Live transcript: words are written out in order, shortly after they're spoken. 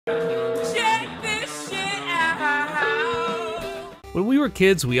Check this shit out. When we were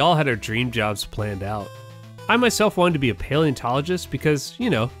kids, we all had our dream jobs planned out. I myself wanted to be a paleontologist because, you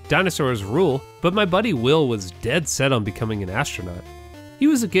know, dinosaurs rule, but my buddy Will was dead set on becoming an astronaut. He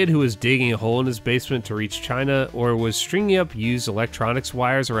was a kid who was digging a hole in his basement to reach China, or was stringing up used electronics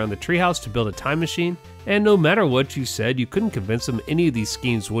wires around the treehouse to build a time machine, and no matter what you said, you couldn't convince him any of these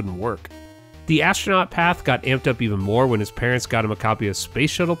schemes wouldn't work. The astronaut path got amped up even more when his parents got him a copy of Space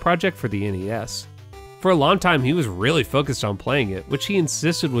Shuttle Project for the NES. For a long time, he was really focused on playing it, which he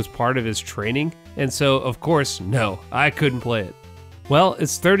insisted was part of his training, and so, of course, no, I couldn't play it. Well,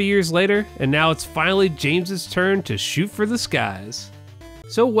 it's 30 years later, and now it's finally James's turn to shoot for the skies.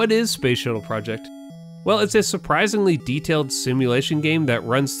 So what is Space Shuttle Project? Well, it's a surprisingly detailed simulation game that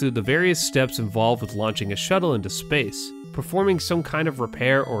runs through the various steps involved with launching a shuttle into space, performing some kind of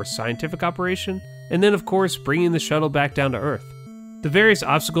repair or scientific operation, and then of course bringing the shuttle back down to Earth. The various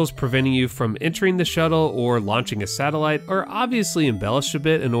obstacles preventing you from entering the shuttle or launching a satellite are obviously embellished a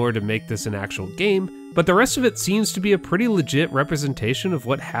bit in order to make this an actual game, but the rest of it seems to be a pretty legit representation of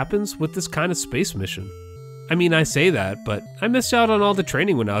what happens with this kind of space mission. I mean, I say that, but I missed out on all the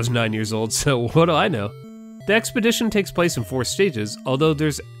training when I was 9 years old, so what do I know? The expedition takes place in 4 stages, although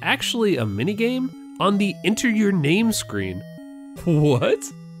there's actually a minigame on the Enter Your Name screen. What?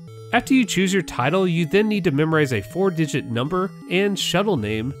 After you choose your title, you then need to memorize a 4-digit number and shuttle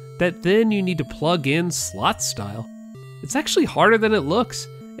name that then you need to plug in slot style. It's actually harder than it looks,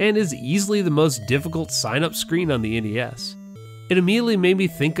 and is easily the most difficult sign-up screen on the NES. It immediately made me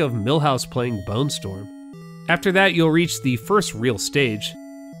think of Milhouse playing Bone Storm. After that, you'll reach the first real stage.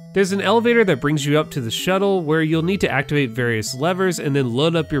 There's an elevator that brings you up to the shuttle where you'll need to activate various levers and then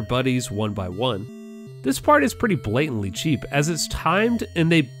load up your buddies one by one. This part is pretty blatantly cheap as it's timed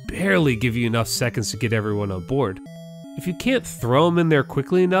and they barely give you enough seconds to get everyone on board. If you can't throw them in there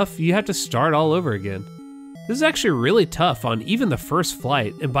quickly enough, you have to start all over again. This is actually really tough on even the first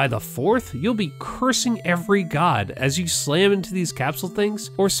flight, and by the 4th, you'll be cursing every god as you slam into these capsule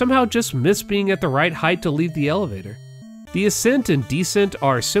things or somehow just miss being at the right height to leave the elevator. The ascent and descent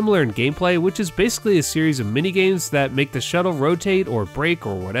are similar in gameplay, which is basically a series of minigames that make the shuttle rotate or brake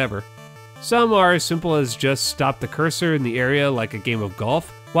or whatever. Some are as simple as just stop the cursor in the area like a game of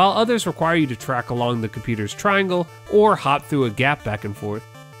golf, while others require you to track along the computer's triangle or hop through a gap back and forth.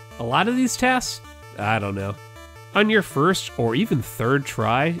 A lot of these tasks? I don't know. On your first or even 3rd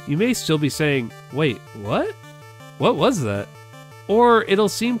try, you may still be saying, wait, what? What was that? Or it'll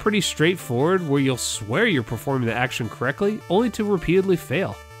seem pretty straightforward where you'll swear you're performing the action correctly, only to repeatedly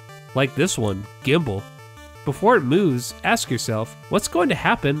fail. Like this one, Gimbal. Before it moves, ask yourself, what's going to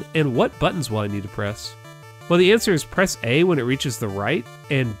happen and what buttons will I need to press? Well, the answer is press A when it reaches the right,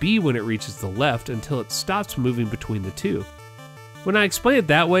 and B when it reaches the left until it stops moving between the two. When I explain it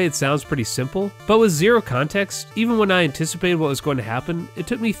that way, it sounds pretty simple, but with zero context, even when I anticipated what was going to happen, it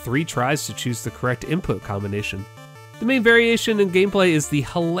took me 3 tries to choose the correct input combination. The main variation in gameplay is the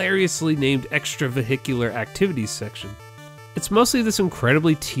hilariously named extravehicular activities section. It's mostly this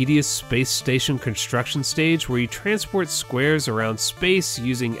incredibly tedious space station construction stage where you transport squares around space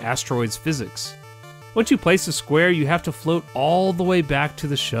using asteroids physics. Once you place a square, you have to float all the way back to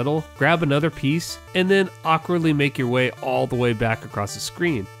the shuttle, grab another piece, and then awkwardly make your way all the way back across the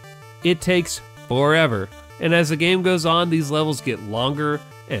screen. It takes forever, and as the game goes on, these levels get longer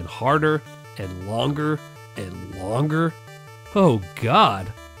and harder and longer and longer. Oh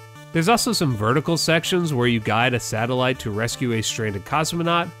god. There's also some vertical sections where you guide a satellite to rescue a stranded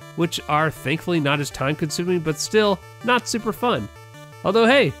cosmonaut, which are thankfully not as time consuming, but still not super fun. Although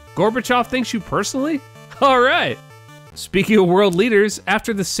hey, Gorbachev thanks you personally? Alright! Speaking of world leaders,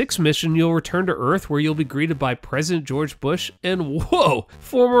 after the 6th mission you'll return to Earth where you'll be greeted by President George Bush and whoa,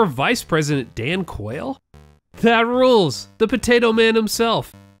 former Vice President Dan Quayle? That rules! The Potato Man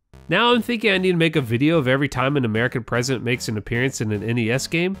himself! Now I'm thinking I need to make a video of every time an American president makes an appearance in an NES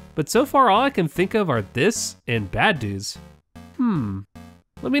game, but so far all I can think of are this and Bad Dudes.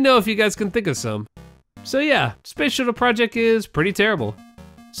 Let me know if you guys can think of some. So yeah, Space Shuttle Project is pretty terrible.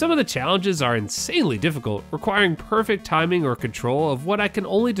 Some of the challenges are insanely difficult, requiring perfect timing or control of what I can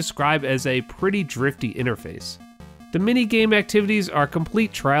only describe as a pretty drifty interface. The mini-game activities are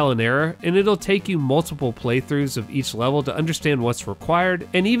complete trial and error, and it'll take you multiple playthroughs of each level to understand what's required,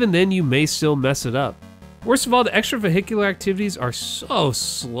 and even then you may still mess it up. Worst of all, the extravehicular activities are so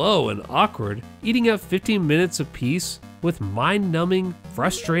slow and awkward, eating up 15 minutes apiece with mind-numbing,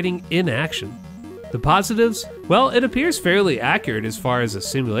 frustrating inaction. The positives? Well, it appears fairly accurate as far as the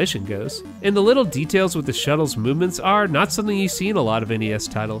simulation goes, and the little details with the shuttle's movements are not something you see in a lot of NES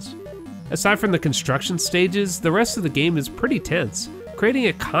titles. Aside from the construction stages, the rest of the game is pretty tense, creating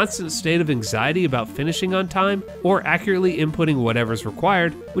a constant state of anxiety about finishing on time or accurately inputting whatever's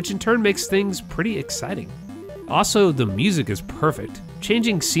required, which in turn makes things pretty exciting. Also, the music is perfect,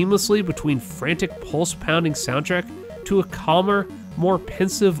 changing seamlessly between frantic pulse-pounding soundtrack to a calmer, more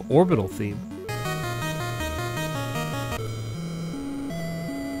pensive orbital theme.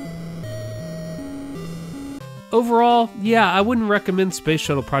 Overall, yeah, I wouldn't recommend Space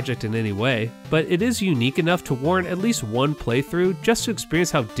Shuttle Project in any way, but it is unique enough to warrant at least one playthrough just to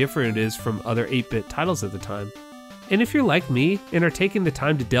experience how different it is from other 8-bit titles at the time. And if you're like me and are taking the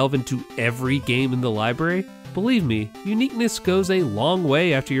time to delve into every game in the library, believe me, uniqueness goes a long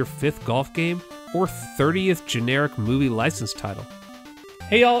way after your 5th golf game or 30th generic movie license title.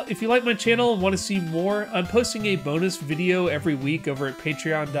 Hey y'all, if you like my channel and want to see more, I'm posting a bonus video every week over at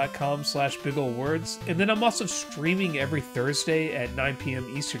patreon.com/bigolwords, and then I'm also streaming every Thursday at 9 p.m.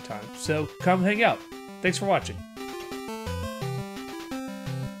 Eastern Time, so come hang out. Thanks for watching.